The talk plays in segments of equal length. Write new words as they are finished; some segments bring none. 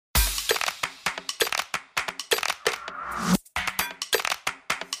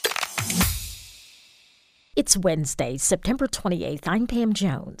It's Wednesday, September 28th. I'm Pam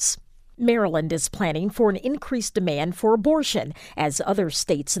Jones. Maryland is planning for an increased demand for abortion as other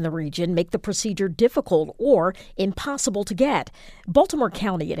states in the region make the procedure difficult or impossible to get. Baltimore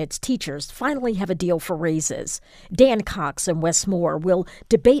County and its teachers finally have a deal for raises. Dan Cox and Wes Moore will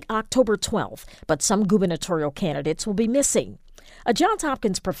debate October 12th, but some gubernatorial candidates will be missing. A Johns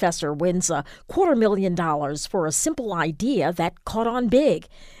Hopkins professor wins $250,000 for a simple idea that caught on big.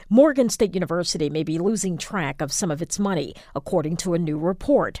 Morgan State University may be losing track of some of its money, according to a new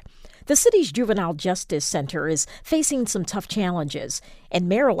report. The city's Juvenile Justice Center is facing some tough challenges, and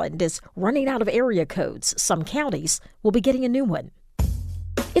Maryland is running out of area codes. Some counties will be getting a new one.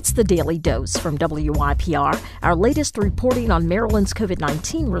 It's the Daily Dose from WYPR, our latest reporting on Maryland's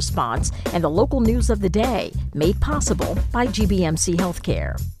COVID-19 response and the local news of the day, made possible by GBMC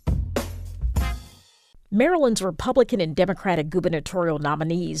Healthcare. Maryland's Republican and Democratic gubernatorial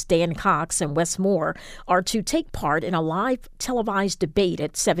nominees, Dan Cox and Wes Moore, are to take part in a live televised debate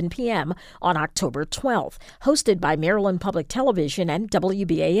at 7 p.m. on October 12th, hosted by Maryland Public Television and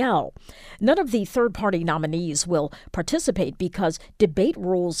WBAL. None of the third-party nominees will participate because debate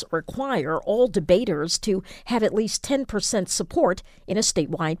rules require all debaters to have at least 10% support in a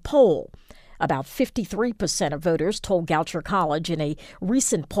statewide poll. About 53% of voters told Goucher College in a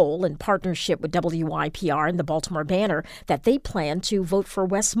recent poll in partnership with WYPR and the Baltimore Banner that they plan to vote for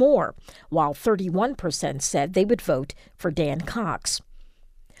Wes Moore, while 31% said they would vote for Dan Cox.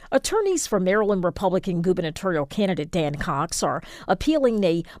 Attorneys for Maryland Republican gubernatorial candidate Dan Cox are appealing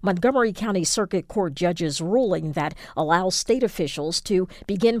a Montgomery County Circuit Court judge's ruling that allows state officials to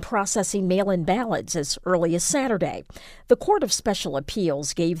begin processing mail-in ballots as early as Saturday. The Court of Special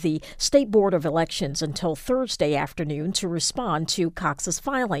Appeals gave the State Board of Elections until Thursday afternoon to respond to Cox's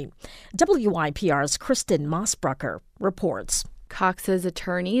filing. WYPR's Kristen Mossbrucker reports. Cox's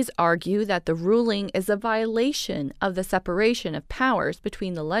attorneys argue that the ruling is a violation of the separation of powers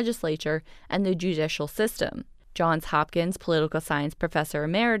between the legislature and the judicial system. Johns Hopkins political science professor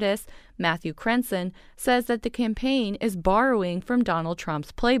emeritus Matthew Crenson says that the campaign is borrowing from Donald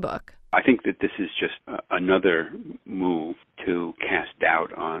Trump's playbook. I think that this is just another move to cast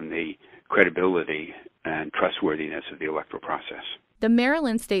doubt on the credibility and trustworthiness of the electoral process. The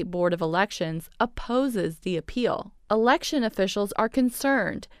Maryland State Board of Elections opposes the appeal. Election officials are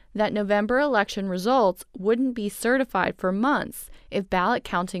concerned that November election results wouldn't be certified for months if ballot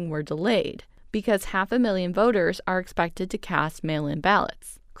counting were delayed, because 500,000 voters are expected to cast mail-in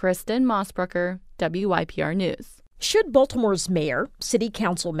ballots. Kristen Mossbrucker, WYPR News. Should Baltimore's mayor, city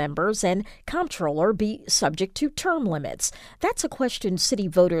council members, and comptroller be subject to term limits? That's a question city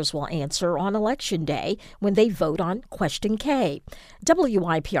voters will answer on Election Day when they vote on Question K.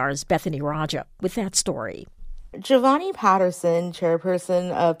 WYPR's Bethany Raja with that story. Giovanni Patterson,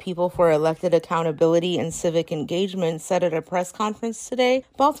 chairperson of People for Elected Accountability and Civic Engagement, said at a press conference today,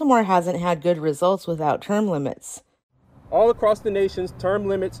 Baltimore hasn't had good results without term limits. All across the nation, term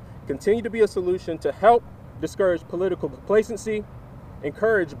limits continue to be a solution to help discourage political complacency,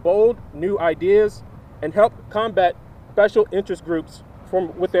 encourage bold new ideas, and help combat special interest groups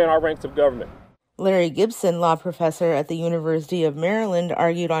from within our ranks of government. Larry Gibson, law professor at the University of Maryland,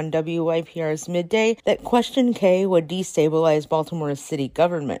 argued on WYPR's Midday that Question K would destabilize Baltimore's city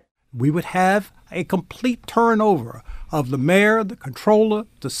government. We would have a complete turnover of the mayor, the controller,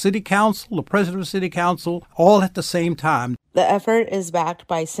 the city council, the president of the city council, all at the same time. The effort is backed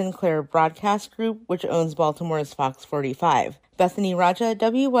by Sinclair Broadcast Group, which owns Baltimore's Fox 45. Bethany Raja,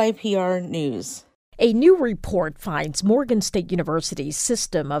 WYPR News. A new report finds Morgan State University's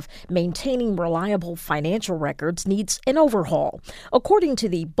system of maintaining reliable financial records needs an overhaul. According to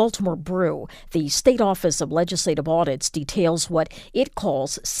the Baltimore Brew, the State Office of Legislative Audits details what it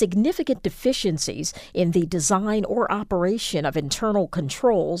calls significant deficiencies in the design or operation of internal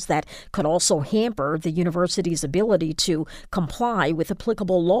controls that could also hamper the university's ability to comply with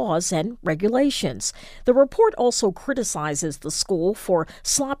applicable laws and regulations. The report also criticizes the school for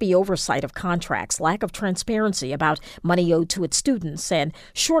sloppy oversight of contracts, lack of transparency about money owed to its students, and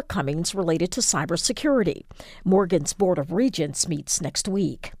shortcomings related to cybersecurity. Morgan's Board of Regents meets next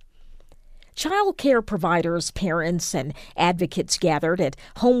week. Child care providers, parents, and advocates gathered at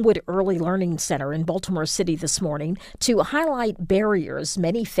Homewood Early Learning Center in Baltimore City this morning to highlight barriers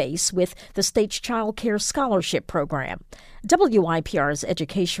many face with the state's child care scholarship program. WYPR's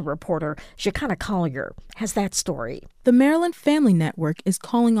education reporter Shekinah Collier has that story. The Maryland Family Network is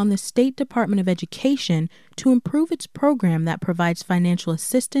calling on the State Department of Education to improve its program that provides financial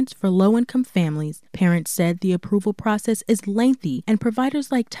assistance for low-income families. Parents said the approval process is lengthy, and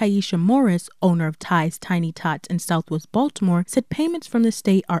providers like Taisha Morris, owner of Ty's Tiny Tots in Southwest Baltimore, said payments from the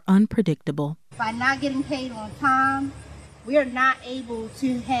state are unpredictable. By not getting paid on time, we are not able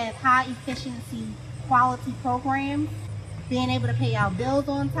to have high efficiency quality programs, being able to pay our bills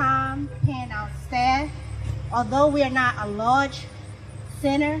on time, paying our staff. Although we are not a large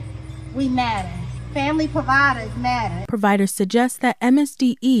center, we matter. Family providers matter. Providers suggest that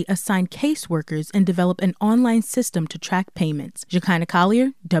MSDE assign caseworkers and develop an online system to track payments. Shekinah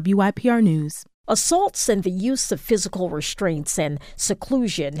Collier, WIPR News. Assaults and the use of physical restraints and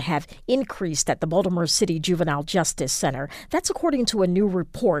seclusion have increased at the Baltimore City Juvenile Justice Center. That's according to a new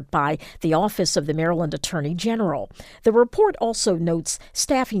report by the Office of the Maryland Attorney General. The report also notes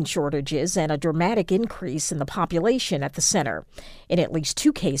staffing shortages and a dramatic increase in the population at the center. In at least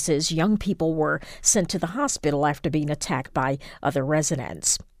 2 cases, young people were sent to the hospital after being attacked by other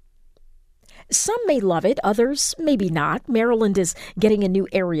residents. Some may love it, others maybe not. Maryland is getting a new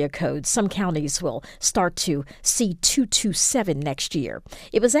area code. Some counties will start to see 227 next year.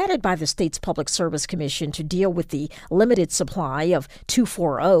 It was added by the state's Public Service Commission to deal with the limited supply of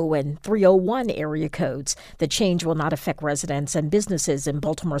 240 and 301 area codes. The change will not affect residents and businesses in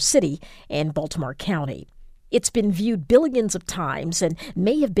Baltimore City and Baltimore County. It's been viewed billions of times and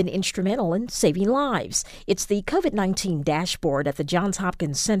may have been instrumental in saving lives. It's the COVID-19 dashboard at the Johns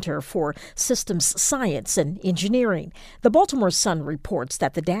Hopkins Center for Systems Science and Engineering. The Baltimore Sun reports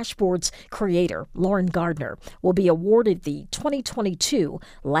that the dashboard's creator, Lauren Gardner, will be awarded the 2022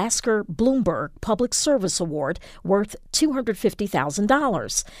 Lasker Bloomberg Public Service Award worth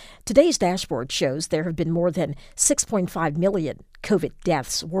 $250,000. Today's dashboard shows there have been more than 6.5 million COVID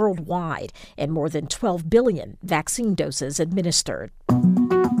deaths worldwide and more than 12 billion vaccine doses administered.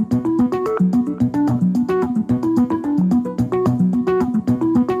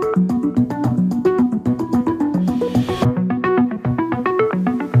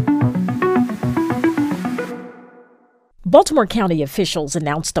 Baltimore County officials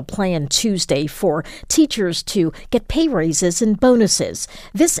announced a plan Tuesday for teachers to get pay raises and bonuses.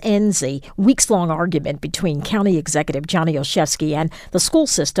 This ends a weeks-long argument between County Executive Johnny Olszewski and the school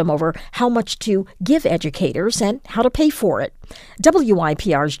system over how much to give educators and how to pay for it.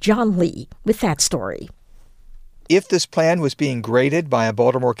 WIPR's John Lee with that story. If this plan was being graded by a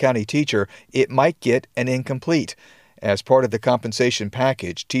Baltimore County teacher, it might get an incomplete. As part of the compensation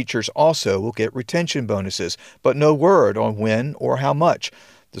package, teachers also will get retention bonuses, but no word on when or how much.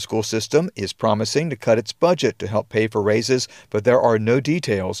 The school system is promising to cut its budget to help pay for raises, but there are no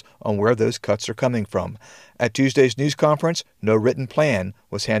details on where those cuts are coming from. At Tuesday's news conference, no written plan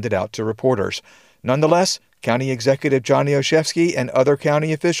was handed out to reporters. Nonetheless, County Executive Johnny Olszewski and other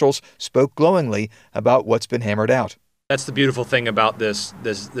county officials spoke glowingly about what's been hammered out. That's the beautiful thing about this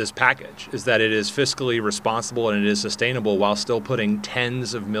package, is that it is fiscally responsible and it is sustainable while still putting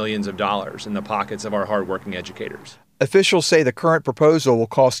tens of millions of dollars in the pockets of our hardworking educators. Officials say the current proposal will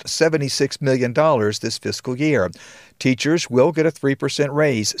cost $76 million this fiscal year. Teachers will get a 3%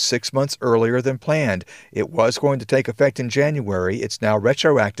 raise 6 months earlier than planned. It was going to take effect in January. It's now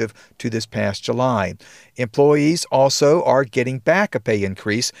retroactive to this past July. Employees also are getting back a pay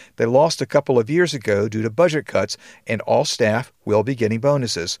increase they lost a couple of years ago due to budget cuts, and all staff will be getting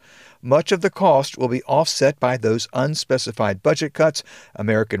bonuses. Much of the cost will be offset by those unspecified budget cuts,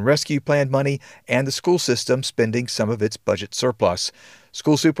 American Rescue Plan money, and the school system spending some of its budget surplus.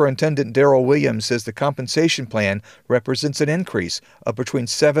 School Superintendent Darrell Williams says the compensation plan represents an increase of between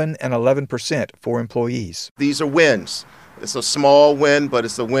 7 and 11% for employees. These are wins. It's a small win, but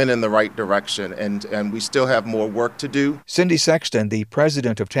it's a win in the right direction, and we still have more work to do. Cindy Sexton, the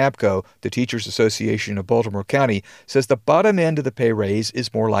president of TABCO, the Teachers Association of Baltimore County, says the bottom end of the pay raise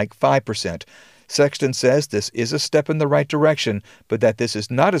is more like 5%. Sexton says this is a step in the right direction, but that this is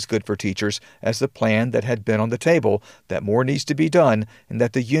not as good for teachers as the plan that had been on the table, that more needs to be done, and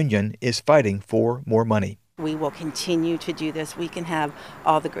that the union is fighting for more money. We will continue to do this. We can have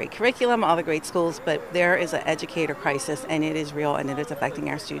all the great curriculum, all the great schools, but there is an educator crisis, and it is real, and it is affecting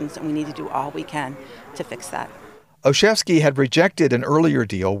our students, and we need to do all we can to fix that. Olszewski had rejected an earlier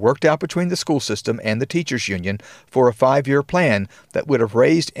deal worked out between the school system and the teachers union for a 5-year plan that would have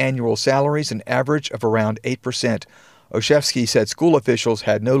raised annual salaries an average of around 8%. Olszewski said school officials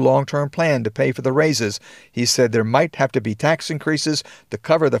had no long-term plan to pay for the raises. He said there might have to be tax increases to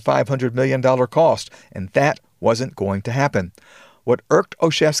cover the $500 million cost, and that wasn't going to happen. What irked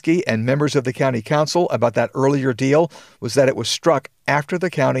Olszewski and members of the county council about that earlier deal was that it was struck after the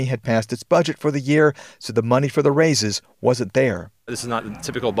county had passed its budget for the year, so the money for the raises wasn't there. This is not the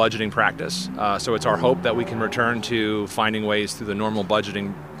typical budgeting practice, so it's our hope that we can return to finding ways through the normal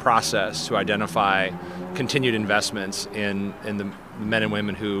budgeting process to identify continued investments in the men and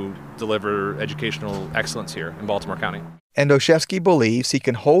women who deliver educational excellence here in Baltimore County. And Olszewski believes he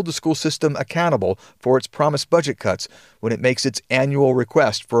can hold the school system accountable for its promised budget cuts when it makes its annual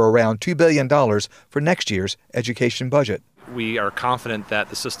request for around $2 billion for next year's education budget. We are confident that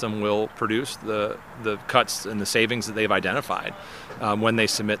the system will produce the cuts and the savings that they've identified when they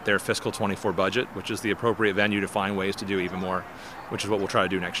submit their fiscal 24 budget, which is the appropriate venue to find ways to do even more, which is what we'll try to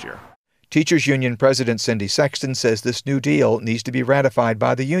do next year. Teachers Union President Cindy Sexton says this new deal needs to be ratified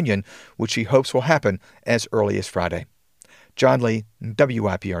by the union, which she hopes will happen as early as Friday. John Lee,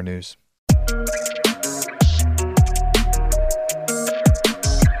 WIPR News.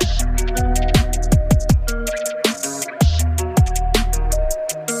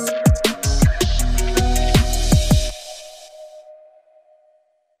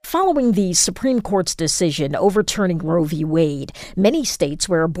 Following the Supreme Court's decision overturning Roe v. Wade, many states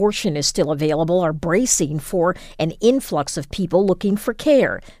where abortion is still available are bracing for an influx of people looking for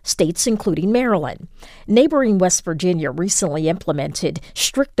care, states including Maryland. Neighboring West Virginia recently implemented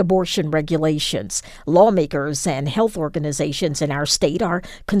strict abortion regulations. Lawmakers and health organizations in our state are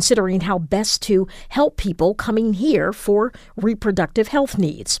considering how best to help people coming here for reproductive health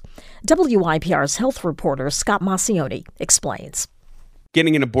needs. WIPR's health reporter Scott Massioni explains.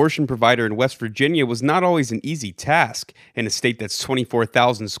 Getting an abortion provider in West Virginia was not always an easy task. In a state that's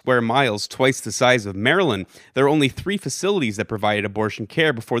 24,000 square miles, twice the size of Maryland, there are only 3 facilities that provided abortion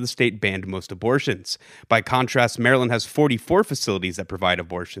care before the state banned most abortions. By contrast, Maryland has 44 facilities that provide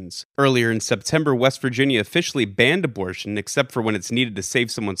abortions. Earlier in September, West Virginia officially banned abortion except for when it's needed to save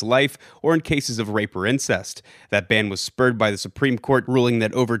someone's life or in cases of rape or incest. That ban was spurred by the Supreme Court ruling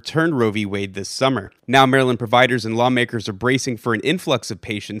that overturned Roe v. Wade this summer. Now Maryland providers and lawmakers are bracing for an influx of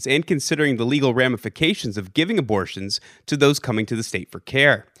patients and considering the legal ramifications of giving abortions to those coming to the state for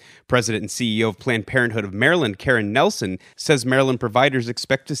care. President and CEO of Planned Parenthood of Maryland, Karen Nelson, says Maryland providers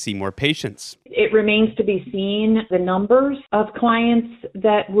expect to see more patients. It remains to be seen the numbers of clients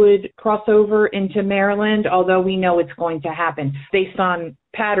that would cross over into Maryland, although we know it's going to happen based on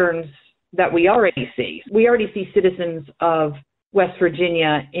patterns that we already see. We already see citizens of West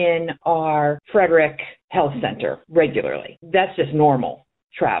Virginia in our Frederick Health Center regularly. That's just normal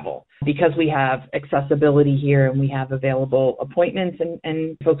travel because we have accessibility here and we have available appointments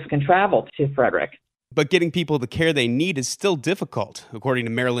and folks can travel to Frederick. But getting people the care they need is still difficult. According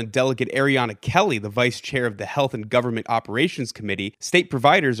to Maryland Delegate Ariana Kelly, the vice chair of the Health and Government Operations Committee, state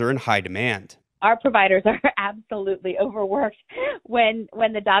providers are in high demand. Our providers are absolutely overworked. When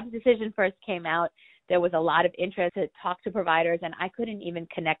the Dobbs decision first came out, there was a lot of interest to talk to providers, and I couldn't even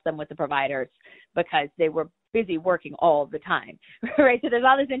connect them with the providers because they were busy working all the time, right? So there's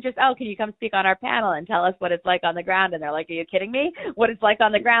all this interest. Oh, can you come speak on our panel and tell us what it's like on the ground? And they're like, are you kidding me? What it's like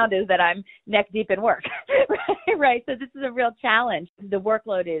on the ground is that I'm neck deep in work, right? So this is a real challenge. The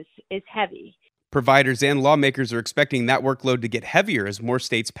workload is heavy. Providers and lawmakers are expecting that workload to get heavier as more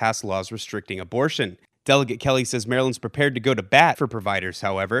states pass laws restricting abortion. Delegate Kelly says Maryland's prepared to go to bat for providers,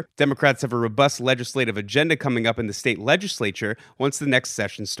 however. Democrats have a robust legislative agenda coming up in the state legislature once the next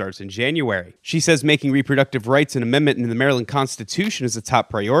session starts in January. She says making reproductive rights an amendment in the Maryland Constitution is a top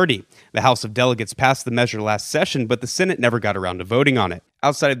priority. The House of Delegates passed the measure last session, but the Senate never got around to voting on it.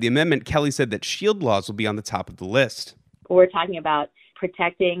 Outside of the amendment, Kelly said that shield laws will be on the top of the list. We're talking about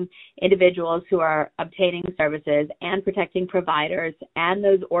protecting individuals who are obtaining services and protecting providers and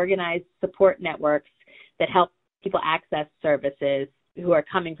those organized support networks that help people access services who are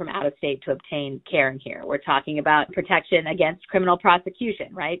coming from out of state to obtain care here. We're talking about protection against criminal prosecution,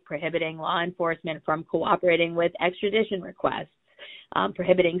 right? Prohibiting law enforcement from cooperating with extradition requests,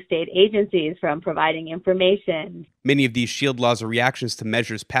 prohibiting state agencies from providing information. Many of these shield laws are reactions to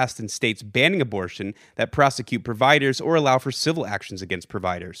measures passed in states banning abortion that prosecute providers or allow for civil actions against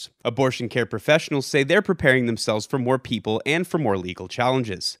providers. Abortion care professionals say they're preparing themselves for more people and for more legal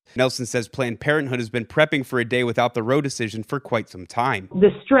challenges. Nelson says Planned Parenthood has been prepping for a day without the Roe decision for quite some time. The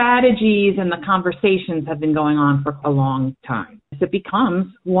strategies and the conversations have been going on for a long time. It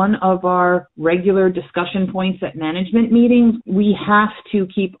becomes one of our regular discussion points at management meetings. We have to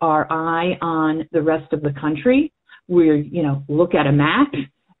keep our eye on the rest of the country. We, look at a map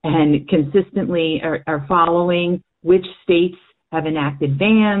and consistently are following which states have enacted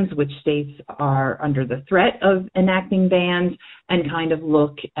bans, which states are under the threat of enacting bans, and kind of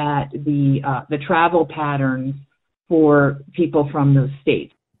look at the travel patterns for people from those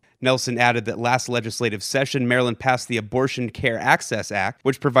states. Nelson added that last legislative session, Maryland passed the Abortion Care Access Act,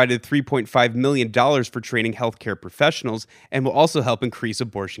 which provided $3.5 million for training healthcare professionals and will also help increase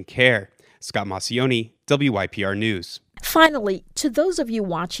abortion care. Scott Massioni, WYPR News. Finally, to those of you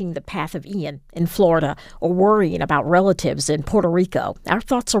watching The Path of Ian in Florida or worrying about relatives in Puerto Rico, our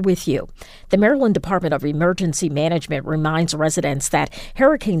thoughts are with you. The Maryland Department of Emergency Management reminds residents that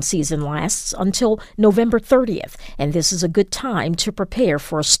hurricane season lasts until November 30th, and this is a good time to prepare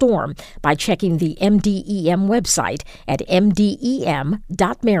for a storm by checking the MDEM website at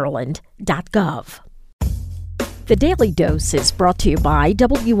mdem.maryland.gov. The Daily Dose is brought to you by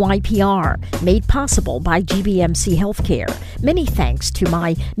WYPR, made possible by GBMC Healthcare. Many thanks to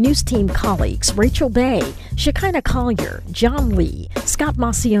my news team colleagues Rachel Bay, Shekinah Collier, John Lee, Scott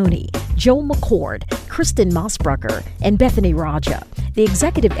Massioni, Joel McCord, Kristen Mossbrucker, and Bethany Raja. The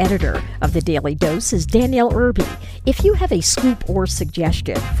executive editor of The Daily Dose is Danielle Irby. If you have a scoop or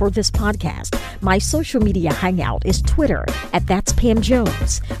suggestion for this podcast, my social media hangout is Twitter at That's Pam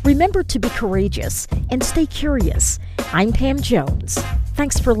Jones. Remember to be courageous and stay curious. I'm Pam Jones.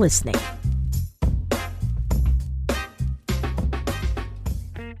 Thanks for listening.